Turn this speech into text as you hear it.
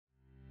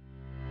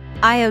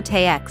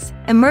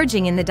IoTeX,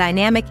 emerging in the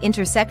dynamic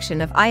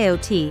intersection of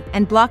IoT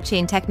and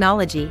blockchain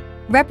technology,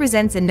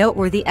 represents a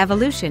noteworthy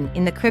evolution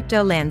in the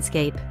crypto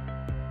landscape.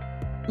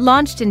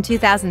 Launched in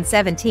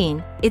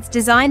 2017, it's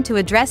designed to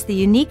address the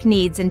unique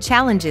needs and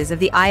challenges of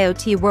the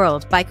IoT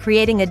world by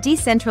creating a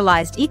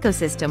decentralized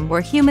ecosystem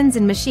where humans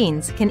and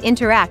machines can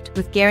interact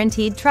with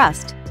guaranteed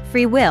trust,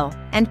 free will,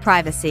 and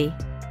privacy.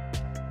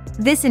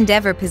 This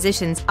endeavor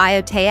positions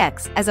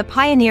IoTeX as a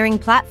pioneering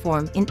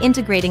platform in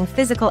integrating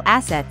physical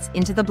assets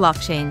into the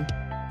blockchain.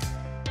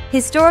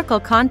 Historical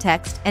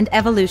context and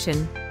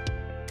evolution.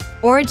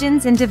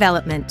 Origins and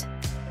development.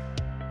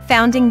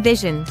 Founding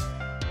vision.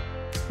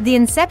 The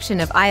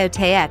inception of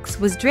IoTeX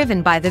was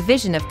driven by the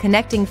vision of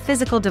connecting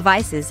physical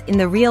devices in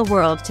the real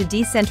world to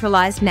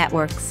decentralized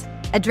networks,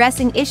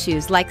 addressing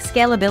issues like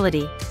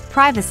scalability,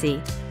 privacy,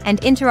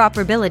 and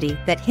interoperability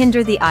that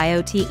hinder the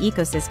IoT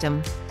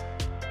ecosystem.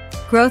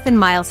 Growth and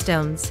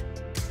milestones.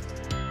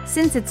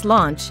 Since its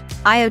launch,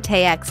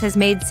 IoTeX has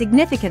made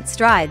significant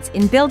strides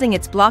in building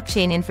its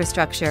blockchain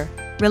infrastructure,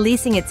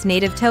 releasing its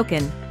native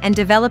token, and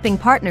developing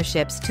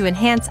partnerships to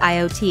enhance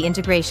IoT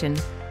integration.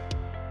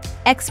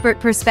 Expert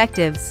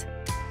perspectives.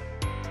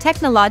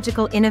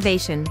 Technological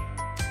innovation.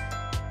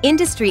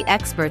 Industry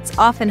experts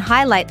often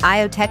highlight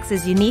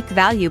IoTex's unique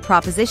value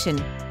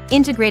proposition,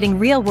 integrating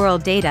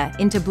real-world data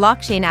into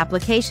blockchain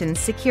applications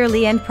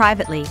securely and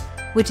privately,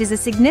 which is a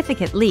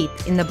significant leap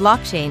in the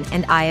blockchain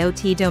and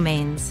IoT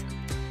domains.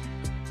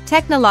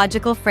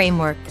 Technological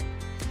framework.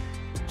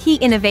 Key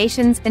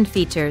innovations and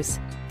features.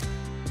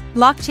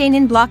 Blockchain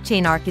in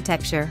blockchain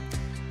architecture.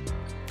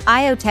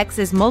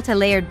 IoTex's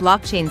multi-layered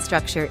blockchain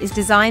structure is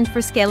designed for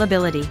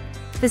scalability,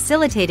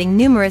 facilitating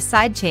numerous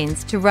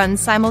sidechains to run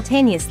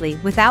simultaneously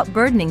without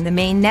burdening the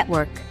main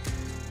network.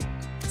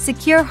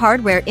 Secure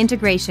hardware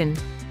integration.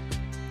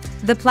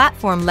 The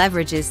platform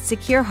leverages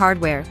secure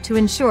hardware to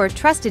ensure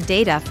trusted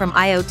data from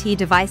IoT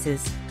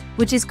devices,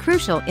 which is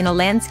crucial in a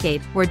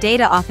landscape where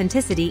data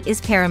authenticity is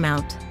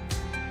paramount.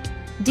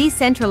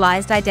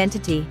 Decentralized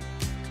identity.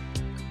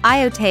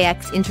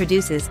 IoTeX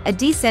introduces a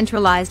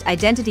decentralized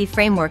identity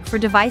framework for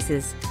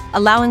devices,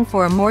 allowing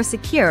for a more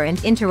secure and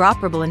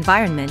interoperable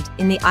environment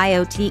in the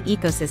IoT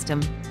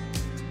ecosystem.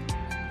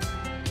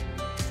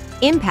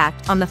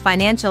 Impact on the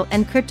financial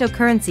and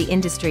cryptocurrency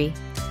industry.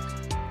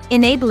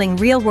 Enabling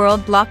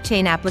real-world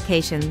blockchain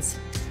applications.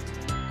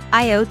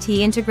 IoT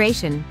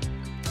integration.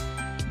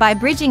 By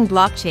bridging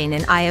blockchain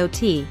and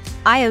IoT,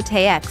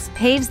 IoTeX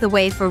paves the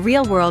way for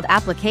real-world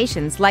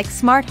applications like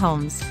smart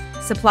homes,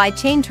 supply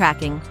chain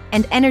tracking,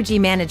 and energy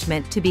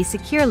management to be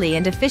securely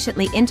and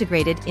efficiently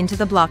integrated into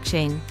the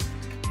blockchain.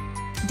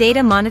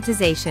 Data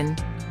monetization.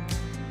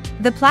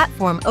 The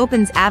platform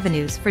opens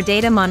avenues for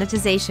data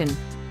monetization,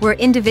 where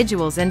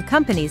individuals and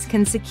companies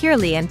can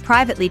securely and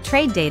privately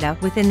trade data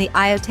within the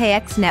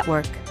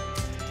IoTeXNetwork.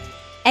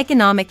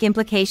 Economic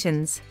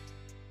implications.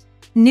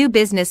 New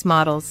business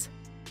models.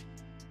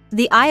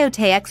 The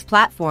IoTeX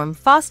platform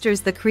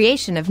fosters the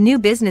creation of new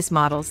business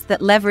models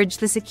that leverage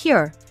the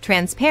secure,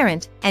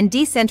 transparent, and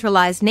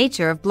decentralized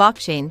nature of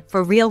blockchain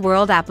for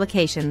real-world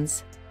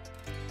applications.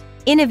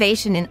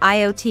 Innovation in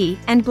IoT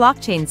and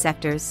blockchain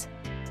sectors.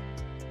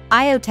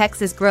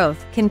 IoTex's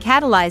growth can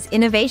catalyze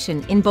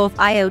innovation in both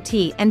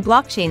IoT and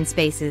blockchain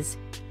spaces,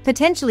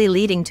 potentially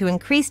leading to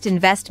increased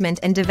investment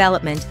and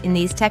development in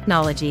these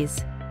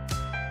technologies.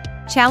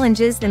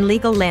 Challenges and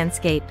legal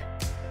landscape.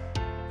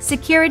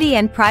 Security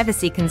and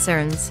privacy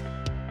concerns.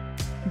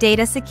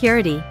 Data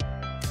security.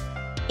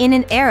 In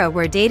an era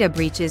where data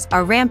breaches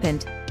are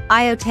rampant,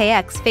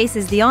 IoTeX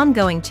faces the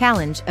ongoing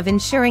challenge of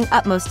ensuring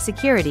utmost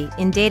security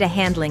in data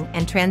handling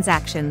and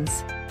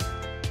transactions.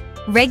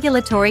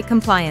 Regulatory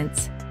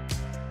compliance.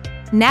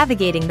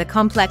 Navigating the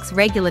complex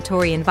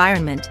regulatory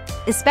environment,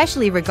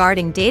 especially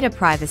regarding data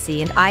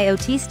privacy and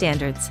IoT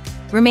standards,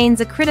 remains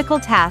a critical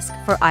task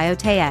for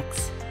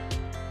IoTeX.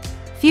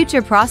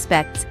 Future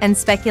prospects and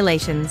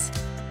speculations.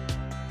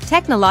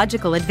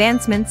 Technological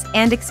advancements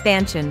and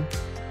expansion.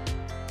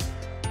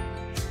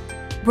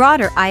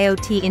 Broader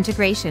IoT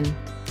integration.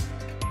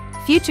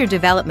 Future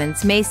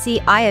developments may see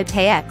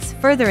IoTeX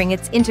furthering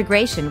its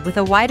integration with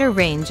a wider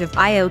range of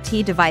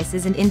IoT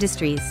devices and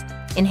industries,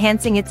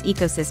 enhancing its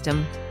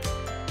ecosystem.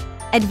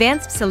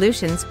 Advanced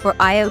solutions for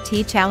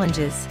IoT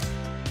challenges.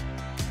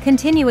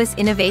 Continuous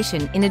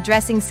innovation in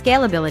addressing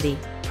scalability,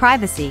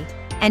 privacy,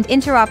 and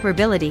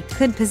interoperability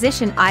could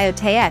position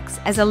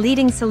IoTeX as a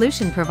leading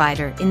solution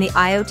provider in the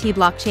IoT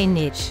blockchain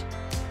niche.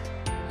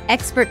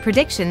 Expert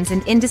predictions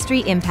and industry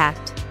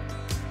impact.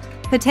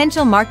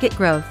 Potential market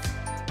growth.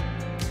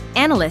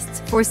 Analysts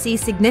foresee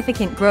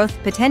significant growth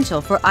potential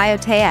for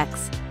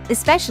IoTeX,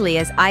 especially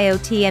as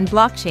IoT and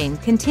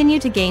blockchain continue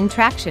to gain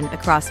traction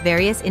across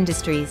various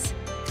industries.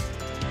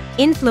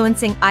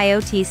 Influencing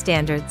IoT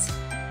standards.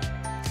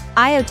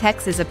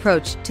 IoTex's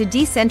approach to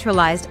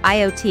decentralized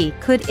IoT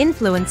could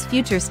influence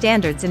future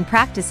standards and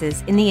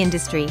practices in the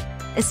industry,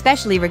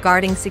 especially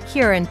regarding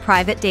secure and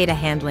private data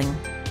handling.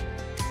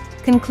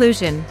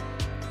 Conclusion.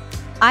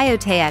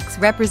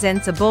 IoTeX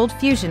represents a bold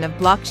fusion of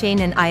blockchain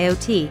and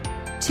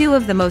IoT, two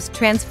of the most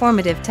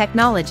transformative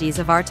technologies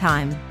of our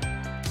time.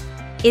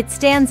 It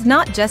stands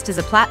not just as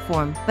a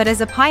platform but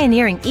as a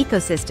pioneering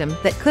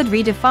ecosystem that could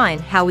redefine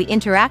how we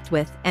interact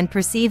with and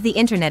perceive the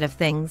Internet of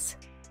Things.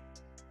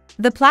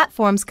 The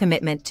platform's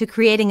commitment to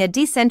creating a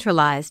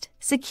decentralized,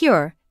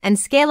 secure, and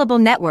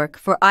scalable network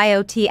for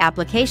IoT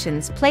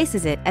applications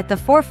places it at the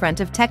forefront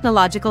of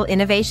technological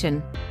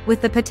innovation,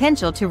 with the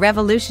potential to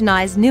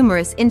revolutionize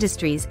numerous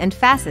industries and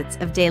facets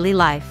of daily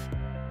life.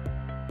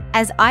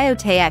 As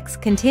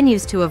IoTeX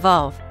continues to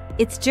evolve,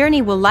 its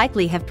journey will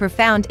likely have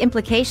profound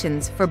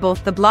implications for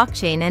both the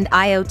blockchain and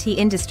IoT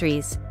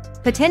industries,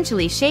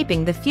 potentially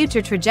shaping the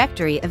future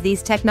trajectory of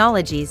these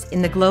technologies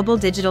in the global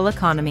digital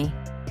economy.